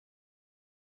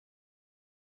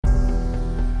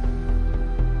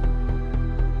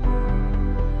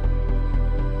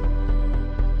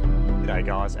G'day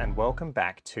guys, and welcome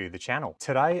back to the channel.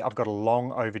 Today I've got a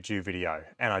long overdue video,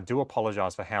 and I do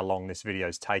apologize for how long this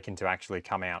video's taken to actually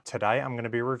come out. Today I'm going to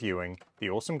be reviewing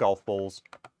the awesome golf balls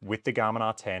with the Garmin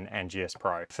R10 and GS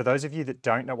Pro. For those of you that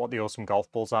don't know what the awesome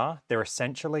golf balls are, they're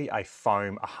essentially a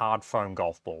hard foam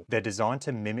golf ball. They're designed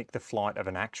to mimic the flight of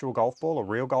an actual golf ball, a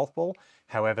real golf ball.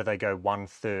 However, they go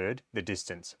 1/3 the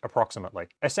distance, approximately.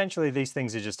 Essentially, these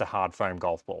things are just a hard foam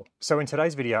golf ball. So in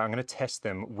today's video, I'm going to test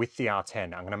them with the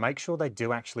R10. I'm going to make sure they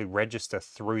do actually register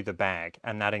through the bag,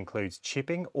 and that includes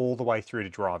chipping all the way through to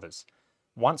drivers.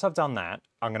 Once I've done that,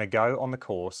 I'm going to go on the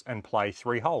course and play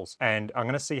 3 holes, and I'm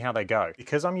going to see how they go.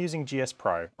 Because I'm using GS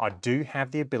Pro, I do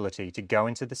have the ability to go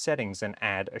into the settings and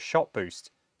add a shot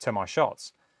boost to my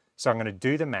shots. So I'm going to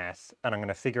do the math, and I'm going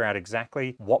to figure out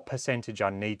exactly what percentage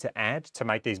I need to add to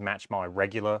make these match my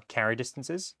regular carry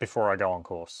distances before I go on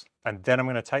course. And then I'm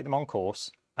going to take them on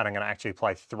course, and I'm going to actually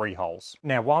play 3 holes.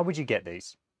 Now, why would you get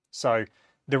these? So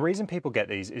the reason people get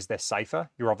these is they're safer.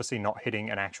 You're obviously not hitting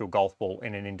an actual golf ball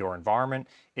in an indoor environment.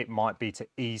 It might be to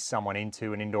ease someone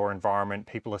into an indoor environment.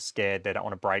 People are scared, they don't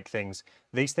want to break things.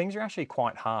 These things are actually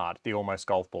quite hard, the almost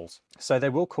golf balls. So they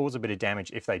will cause a bit of damage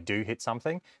if they do hit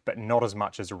something, but not as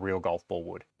much as a real golf ball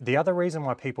would. The other reason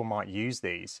why people might use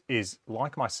these is,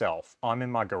 like myself, I'm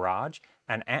in my garage,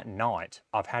 and at night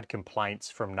I've had complaints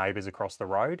from neighbors across the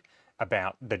road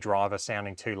about the driver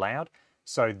sounding too loud.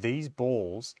 So these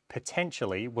balls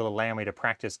potentially will allow me to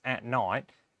practice at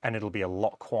night, and it'll be a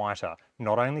lot quieter,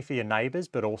 not only for your neighbors,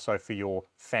 but also for your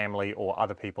family or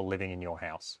other people living in your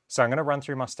house. So I'm going to run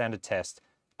through my standard test.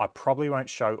 I probably won't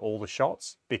show all the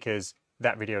shots because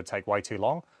that video would take way too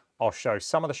long. I'll show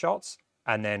some of the shots,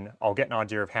 and then I'll get an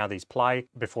idea of how these play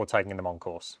before taking them on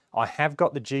course. I have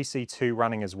got the GC2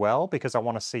 running as well because I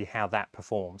want to see how that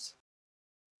performs.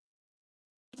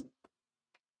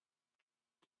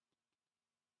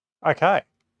 Okay,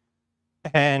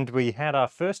 and we had our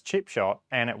first chip shot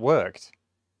and it worked.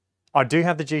 I do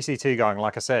have the GC2 going,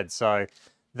 like I said, so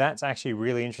that's actually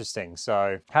really interesting.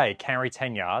 So, hey, carry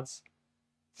 10 yards,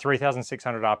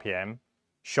 3,600 RPM,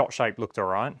 shot shape looked all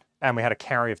right, and we had a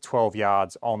carry of 12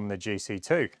 yards on the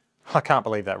GC2. I can't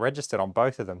believe that registered on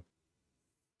both of them.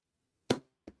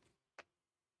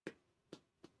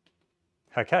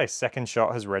 Okay, second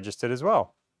shot has registered as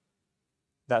well.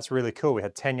 That's really cool. We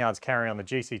had 10 yards carry on the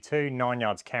GC2, 9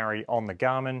 yards carry on the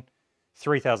Garmin,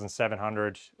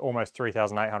 3,700, almost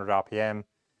 3,800 RPM.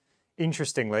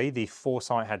 Interestingly, the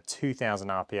Foresight had 2,000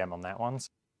 RPM on that one.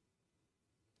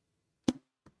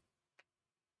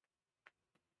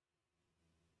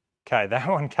 Okay, that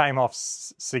one came off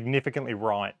significantly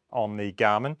right on the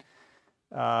Garmin.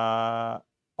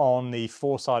 On the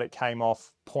Foresight, it came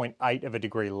off 0.8 of a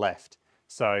degree left.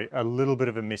 So a little bit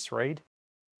of a misread.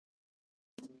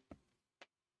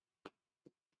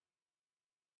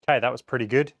 Okay, that was pretty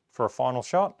good for a final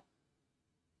shot.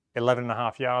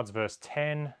 11.5 yards versus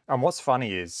 10. And what's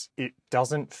funny is it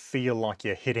doesn't feel like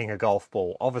you're hitting a golf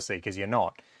ball, obviously, because you're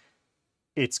not.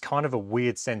 It's kind of a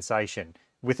weird sensation.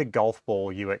 With a golf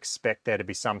ball, you expect there to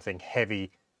be something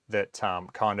heavy that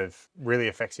kind of really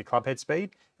affects your club head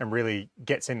speed and really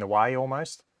gets in the way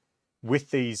almost. With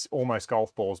these almost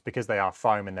golf balls, because they are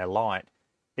foam and they're light,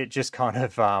 it just kind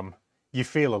of, you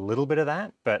feel a little bit of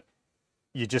that, but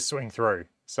you just swing through.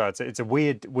 So it's a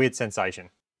weird sensation.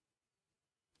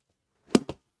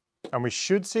 And we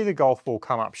should see the golf ball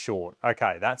come up short.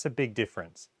 Okay, that's a big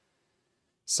difference.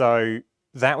 So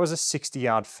that was a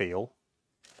 60-yard feel.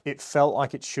 It felt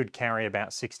like it should carry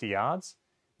about 60 yards.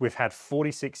 We've had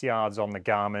 46 yards on the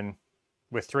Garmin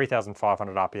with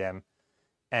 3,500 RPM.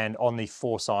 And on the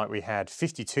Foresight, we had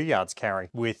 52 yards carry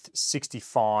with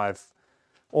 65,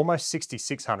 almost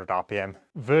 6,600 RPM.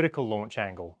 Vertical launch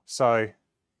angle. So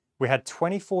we had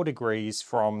 24 degrees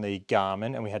from the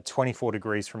Garmin and we had 24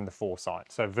 degrees from the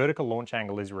Foresight. So vertical launch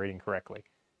angle is reading correctly.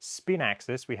 Spin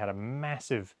axis, we had a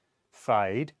massive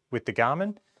fade with the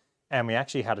Garmin and we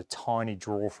actually had a tiny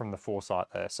draw from the Foresight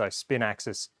there. So spin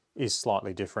axis is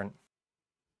slightly different.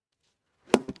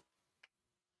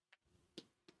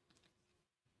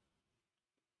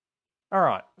 All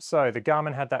right, so the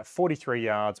Garmin had that 43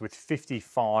 yards with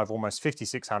 55, almost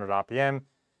 5,600 RPM.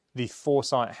 The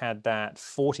Foresight had that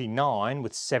 49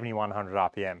 with 7,100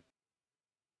 RPM.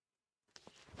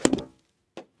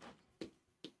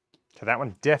 So that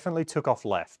one definitely took off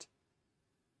left.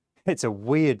 It's a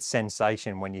weird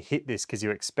sensation when you hit this because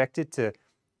you expect it to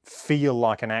feel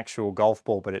like an actual golf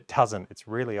ball, but it doesn't. It's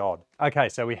really odd. Okay,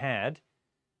 so we had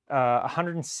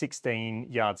 116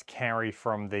 yards carry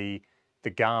from the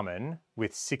Garmin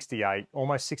with 68,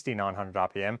 almost 6,900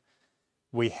 RPM.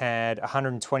 We had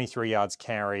 123 yards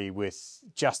carry with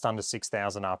just under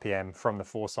 6,000 RPM from the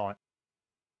Foresight.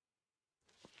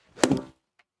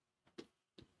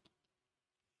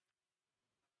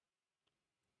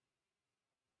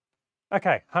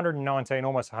 Okay, 119,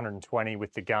 almost 120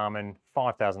 with the Garmin,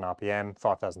 5,000 RPM,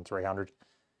 5,300.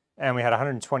 And we had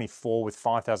 124 with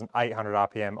 5,800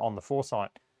 RPM on the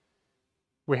Foresight.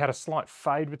 We had a slight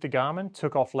fade with the Garmin,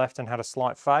 took off left and had a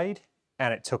slight fade,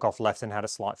 and it took off left and had a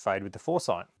slight fade with the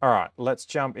Foresight. All right, let's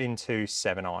jump into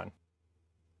 7-iron.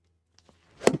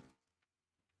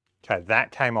 Okay,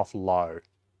 that came off low.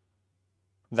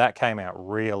 That came out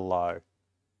real low.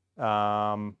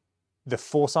 The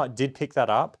Foresight did pick that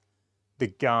up. The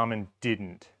Garmin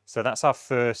didn't. So that's our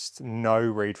first no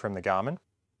read from the Garmin.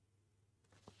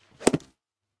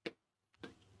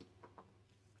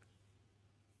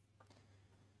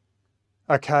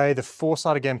 Okay, the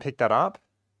Foresight again picked that up.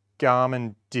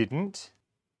 Garmin didn't.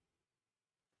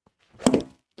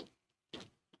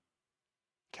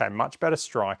 Okay, much better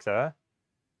strike there.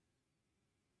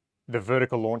 The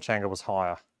vertical launch angle was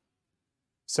higher.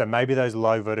 So maybe those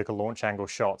low vertical launch angle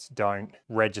shots don't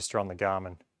register on the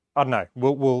Garmin. I don't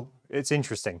know, it's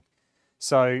interesting.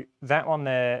 So that one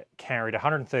there carried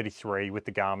 133 with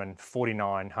the Garmin,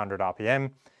 4,900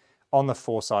 RPM. On the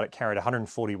Foresight, it carried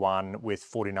 141 with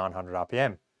 4,900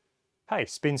 RPM. Hey,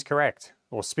 spin's correct,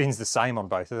 or spin's the same on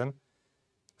both of them.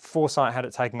 Foresight had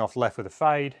it taking off left with a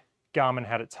fade. Garmin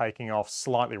had it taking off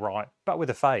slightly right, but with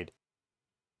a fade.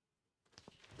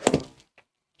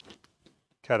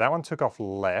 Okay, that one took off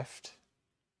left.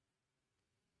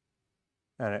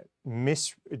 And it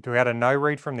missed, we had a no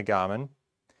read from the Garmin.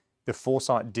 The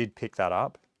Foresight did pick that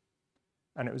up.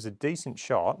 And it was a decent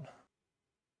shot.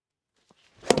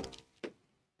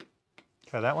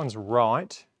 Okay, that one's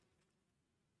right.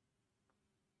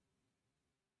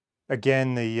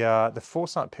 Again, the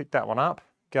Foresight picked that one up.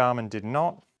 Garmin did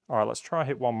not. All right, let's try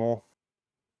hit one more.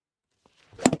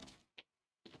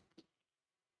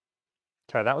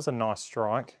 Okay, that was a nice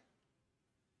strike.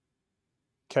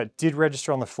 Okay, it did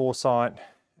register on the Foresight,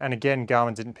 and again,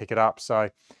 Garmin didn't pick it up.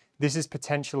 So this is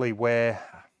potentially where,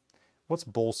 what's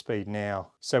ball speed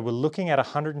now? So we're looking at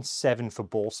 107 for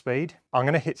ball speed. I'm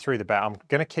gonna hit through the bat. I'm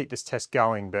gonna keep this test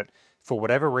going, but for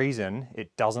whatever reason,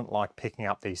 it doesn't like picking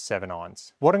up these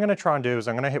 7-irons. What I'm gonna try and do is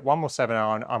I'm gonna hit one more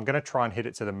 7-iron. I'm gonna try and hit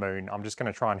it to the moon. I'm just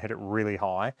gonna try and hit it really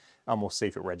high, and we'll see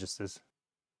if it registers.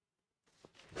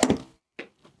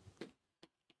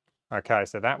 Okay,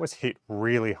 so that was hit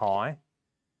really high.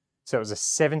 So it was a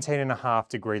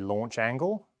 17.5-degree launch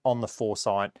angle on the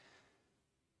Foresight.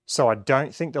 So I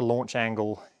don't think the launch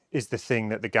angle is the thing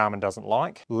that the Garmin doesn't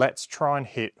like. Let's try and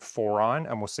hit 4-iron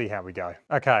and we'll see how we go.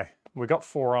 Okay, we got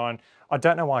 4-iron. I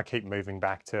don't know why I keep moving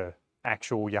back to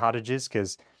actual yardages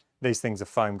because these things are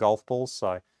foam golf balls.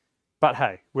 So, but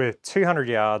hey, we're 200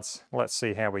 yards. Let's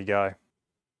see how we go.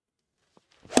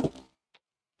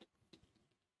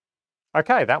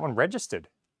 Okay, that one registered.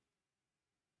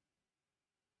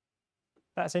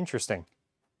 That's interesting.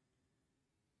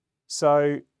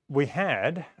 So we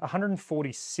had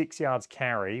 146 yards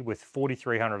carry with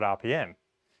 4,300 RPM.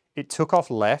 It took off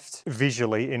left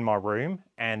visually in my room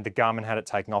and the Garmin had it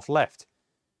taken off left.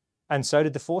 And so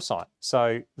did the Foresight.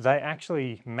 So they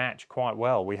actually match quite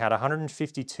well. We had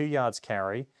 152 yards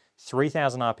carry,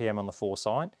 3,000 RPM on the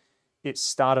Foresight. It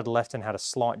started left and had a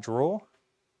slight draw.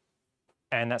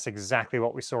 And that's exactly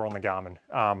what we saw on the Garmin.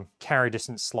 Carry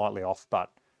distance slightly off, but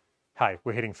hey,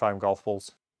 we're hitting foam golf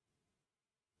balls.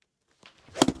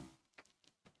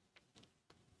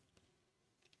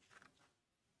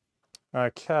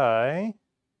 Okay.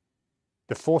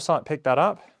 The Foresight picked that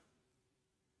up.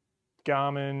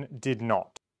 Garmin did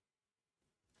not.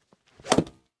 Okay,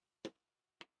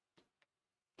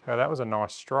 that was a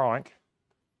nice strike.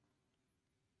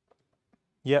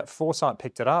 Yeah, Foresight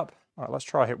picked it up. All right, let's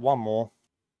try hit one more.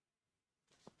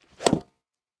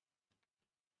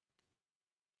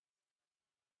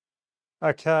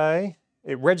 Okay,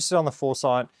 it registered on the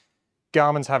Foresight.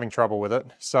 Garmin's having trouble with it.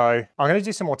 So I'm going to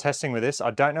do some more testing with this. I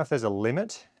don't know if there's a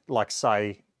limit, like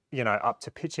say, you know, up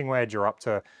to pitching wedge or up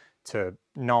to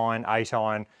 9, 8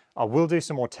 iron. I will do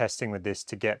some more testing with this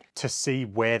to see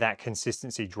where that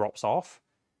consistency drops off.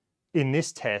 In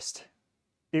this test,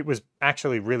 it was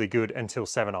actually really good until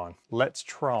 7 iron. Let's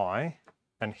try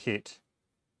and hit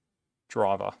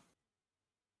driver.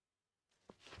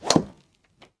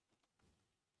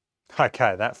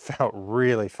 Okay, that felt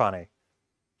really funny.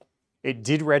 It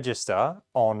did register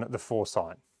on the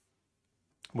Foresight.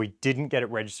 We didn't get it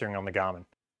registering on the Garmin.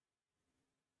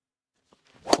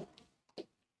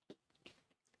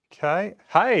 Okay,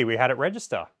 hey, we had it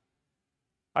register.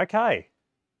 Okay.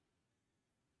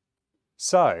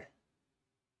 So,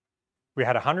 we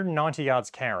had 190 yards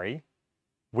carry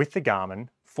with the Garmin,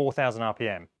 4,000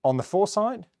 RPM. On the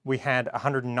foresight, we had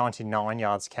 199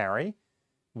 yards carry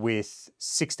with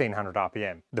 1600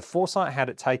 RPM. The foresight had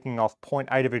it taking off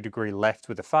 0.8 of a degree left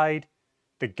with a fade.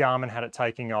 The Garmin had it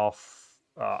taking off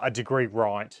a degree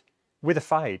right with a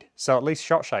fade. So at least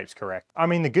shot shape's correct. I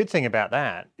mean, the good thing about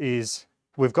that is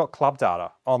we've got club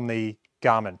data on the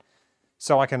Garmin.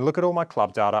 So I can look at all my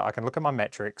club data, I can look at my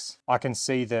metrics, I can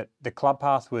see that the club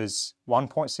path was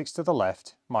 1.6 to the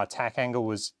left, my attack angle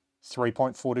was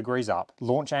 3.4 degrees up,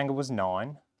 launch angle was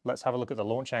 9. Let's have a look at the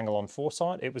launch angle on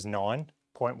foresight, it was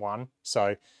 9.1.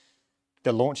 So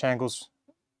the launch angle's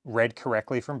read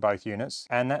correctly from both units,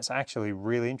 and that's actually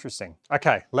really interesting.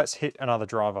 Okay, let's hit another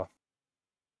driver.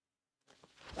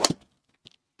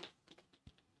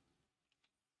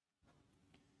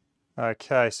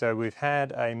 Okay, so we've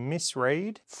had a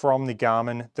misread from the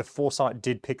Garmin. The foresight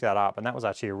did pick that up, and that was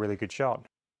actually a really good shot.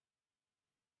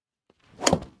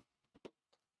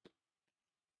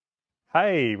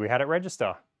 Hey, we had it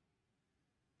register.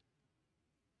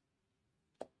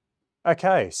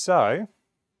 Okay, so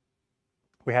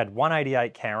we had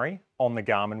 188 carry on the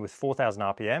Garmin with 4,000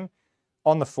 RPM.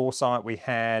 On the foresight, we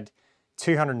had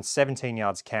 217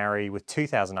 yards carry with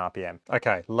 2,000 RPM.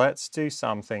 Okay, let's do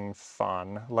something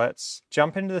fun. Let's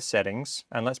jump into the settings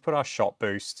and let's put our shot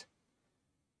boost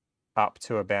up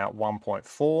to about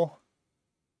 1.4.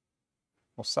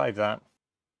 We'll save that.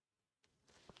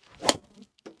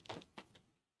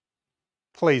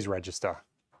 Please register.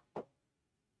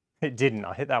 It didn't,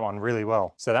 I hit that one really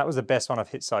well. So that was the best one I've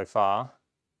hit so far.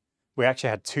 We actually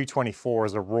had 224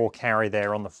 as a raw carry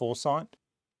there on the foresight.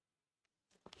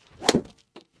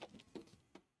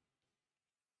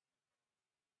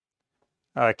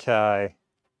 Okay.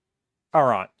 All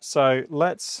right, so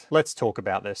let's talk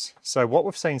about this. So what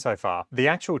we've seen so far, the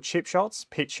actual chip shots,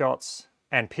 pitch shots,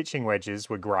 and pitching wedges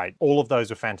were great. All of those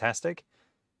were fantastic.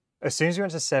 As soon as we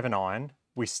went to 7-iron,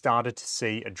 we started to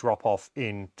see a drop off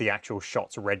in the actual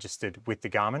shots registered with the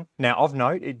Garmin. Now of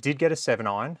note, it did get a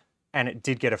 7-iron and it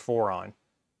did get a 4-iron.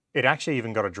 It actually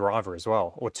even got a driver as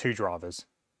well, or 2 drivers.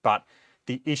 But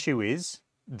the issue is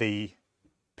the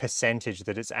percentage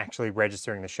that it's actually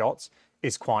registering the shots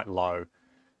is quite low.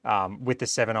 With the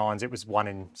 7-irons, it was 1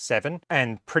 in 7,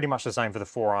 and pretty much the same for the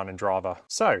 4-iron and driver.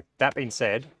 So that being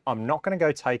said, I'm not going to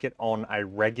go take it on a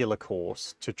regular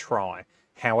course to try.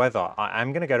 However, I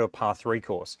am going to go to a par 3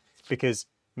 course because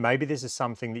maybe this is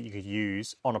something that you could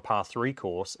use on a par 3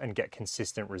 course and get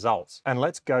consistent results. And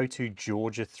let's go to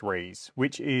Georgia 3s,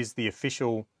 which is the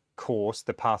official course,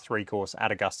 the par 3 course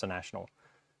at Augusta National.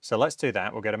 So let's do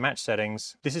that. We'll go to match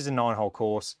settings. This is a 9-hole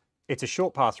course. It's a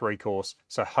short par 3 course.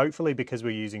 So hopefully because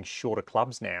we're using shorter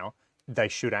clubs now, they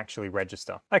should actually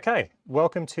register. Okay,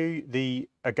 welcome to the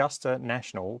Augusta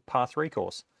National par 3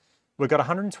 course. We've got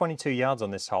 122 yards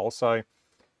on this hole. So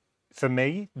for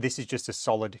me, this is just a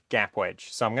solid gap wedge.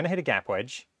 So I'm going to hit a gap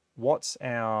wedge. What's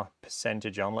our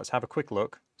percentage on? Let's have a quick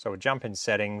look. So we'll jump in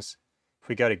settings. If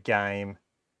we go to game,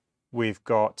 we've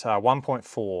got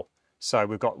 1.4. So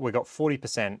we've got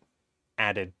 40%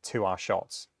 added to our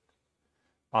shots.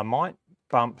 I might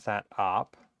bump that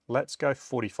up. Let's go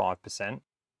 45%.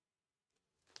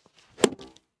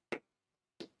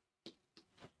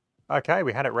 Okay,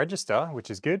 we had it register, which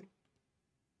is good.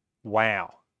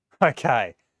 Wow.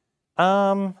 Okay.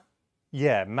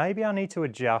 Yeah, maybe I need to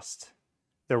adjust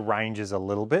the ranges a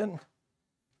little bit.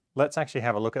 Let's actually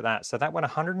have a look at that. So that went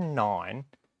 109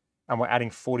 and we're adding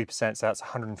 40%, so that's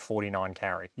 149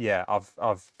 carry. Yeah,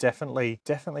 I've definitely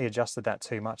adjusted that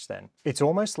too much then. It's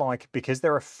almost like, because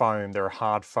they're a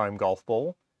hard foam golf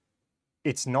ball,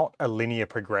 it's not a linear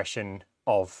progression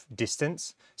of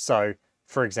distance. So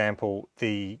for example,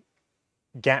 the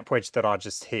gap wedge that I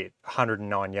just hit,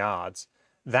 109 yards,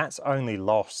 that's only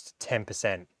lost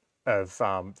 10% of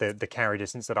the carry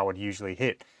distance that I would usually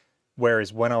hit.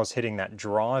 Whereas when I was hitting that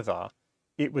driver,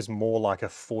 it was more like a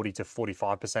 40 to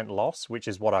 45% loss, which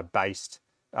is what I based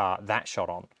that shot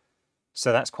on.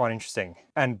 So that's quite interesting.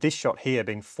 And this shot here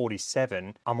being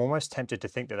 47, I'm almost tempted to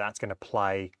think that that's going to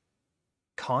play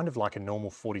kind of like a normal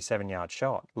 47-yard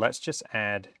shot. Let's just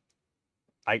add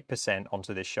 8%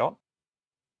 onto this shot.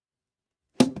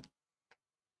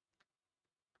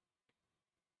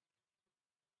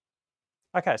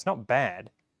 Okay, it's not bad,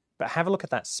 but have a look at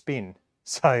that spin.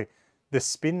 So the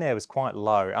spin there was quite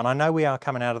low, and I know we are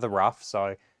coming out of the rough,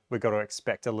 so we've got to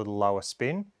expect a little lower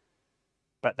spin,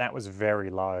 but that was very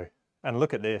low. And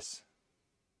look at this.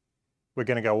 We're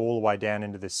going to go all the way down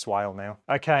into this swale now.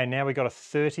 Okay, now we've got a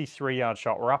 33-yard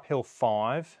shot. We're uphill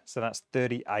 5, so that's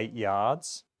 38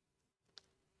 yards.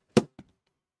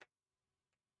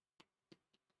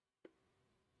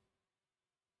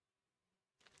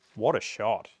 What a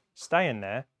shot. Stay in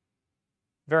there.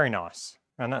 Very nice.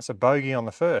 And that's a bogey on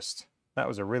the first. That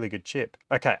was a really good chip.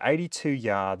 Okay, 82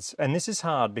 yards. And this is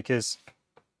hard because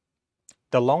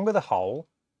the longer the hole,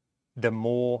 the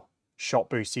more shot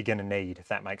boost you're gonna need, if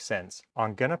that makes sense.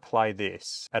 I'm gonna play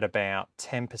this at about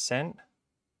 10%,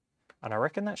 and I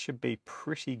reckon that should be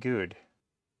pretty good.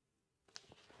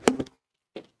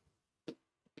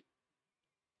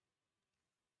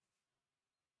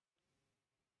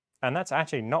 And that's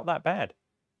actually not that bad.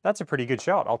 That's a pretty good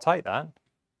shot, I'll take that.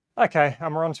 Okay,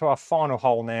 and we're on to our final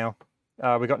hole now.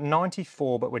 We got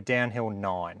 94, but we're downhill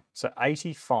 9. So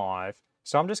 85.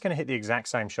 So I'm just gonna hit the exact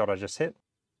same shot I just hit.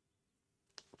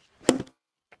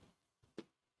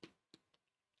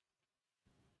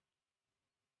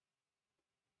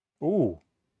 Ooh.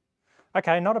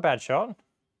 Okay, not a bad shot.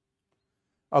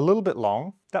 A little bit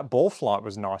long. That ball flight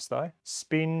was nice though.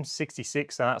 Spin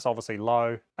 66, so that's obviously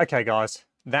low. Okay guys,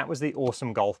 that was the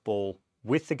awesome golf ball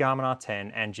with the Garmin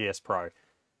R10 and GS Pro.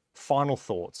 Final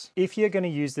thoughts. If you're going to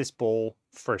use this ball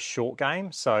for a short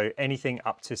game, so anything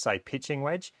up to say pitching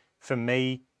wedge, for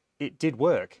me, it did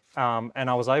work. And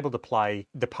I was able to play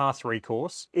the par 3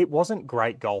 course. It wasn't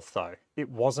great golf though. It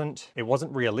wasn't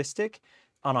realistic,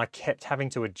 and I kept having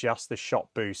to adjust the shot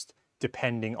boost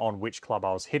depending on which club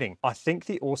I was hitting. I think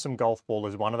the awesome golf ball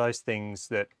is one of those things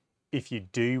that if you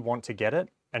do want to get it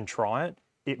and try it,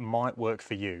 it might work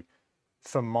for you.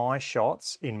 For my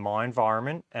shots in my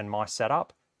environment and my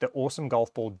setup, the awesome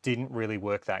golf ball didn't really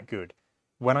work that good.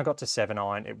 When I got to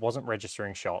 7-iron, it wasn't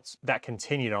registering shots. That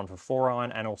continued on for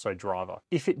 4-iron and also driver.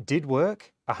 If it did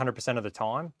work 100% of the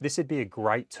time, this would be a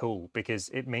great tool because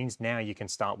it means now you can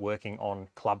start working on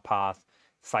club path,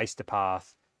 face to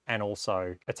path, and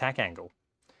also attack angle.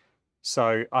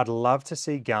 So I'd love to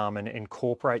see Garmin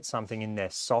incorporate something in their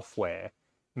software,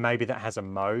 maybe that has a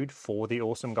mode for the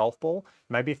awesome golf ball.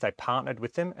 Maybe if they partnered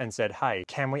with them and said, hey,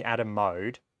 can we add a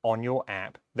mode on your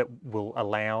app that will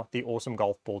allow the awesome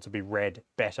golf ball to be read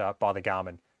better by the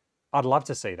Garmin? I'd love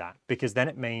to see that, because then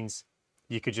it means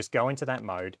you could just go into that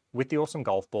mode with the awesome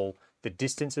golf ball, the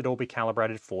distance would all be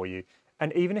calibrated for you.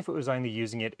 And even if it was only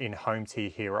using it in home tier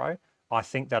hero, I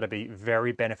think that'd be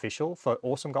very beneficial for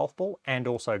awesome golf ball and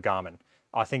also Garmin.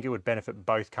 I think it would benefit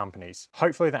both companies.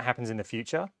 Hopefully that happens in the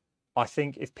future. I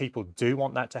think if people do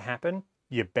want that to happen,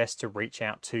 you're best to reach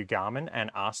out to Garmin and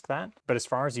ask that. But as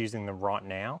far as using them right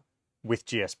now with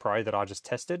GS Pro that I just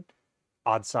tested,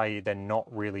 I'd say they're not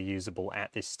really usable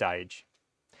at this stage.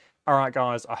 All right,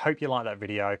 guys, I hope you liked that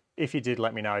video. If you did,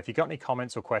 let me know. If you got any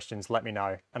comments or questions, let me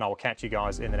know, and I will catch you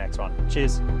guys in the next one.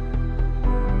 Cheers.